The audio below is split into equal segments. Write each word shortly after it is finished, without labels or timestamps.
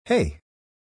Hey,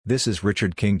 this is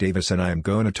Richard King Davis and I am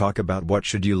going to talk about what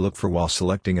should you look for while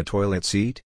selecting a toilet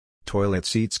seat. Toilet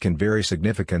seats can vary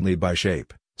significantly by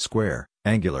shape, square,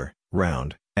 angular,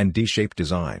 round, and D-shaped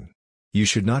design. You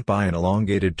should not buy an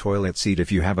elongated toilet seat if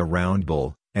you have a round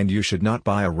bowl, and you should not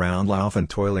buy a round Laufen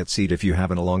toilet seat if you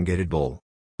have an elongated bowl.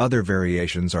 Other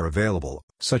variations are available,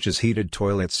 such as heated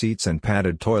toilet seats and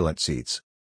padded toilet seats.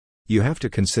 You have to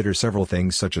consider several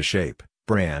things such as shape,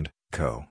 brand, co.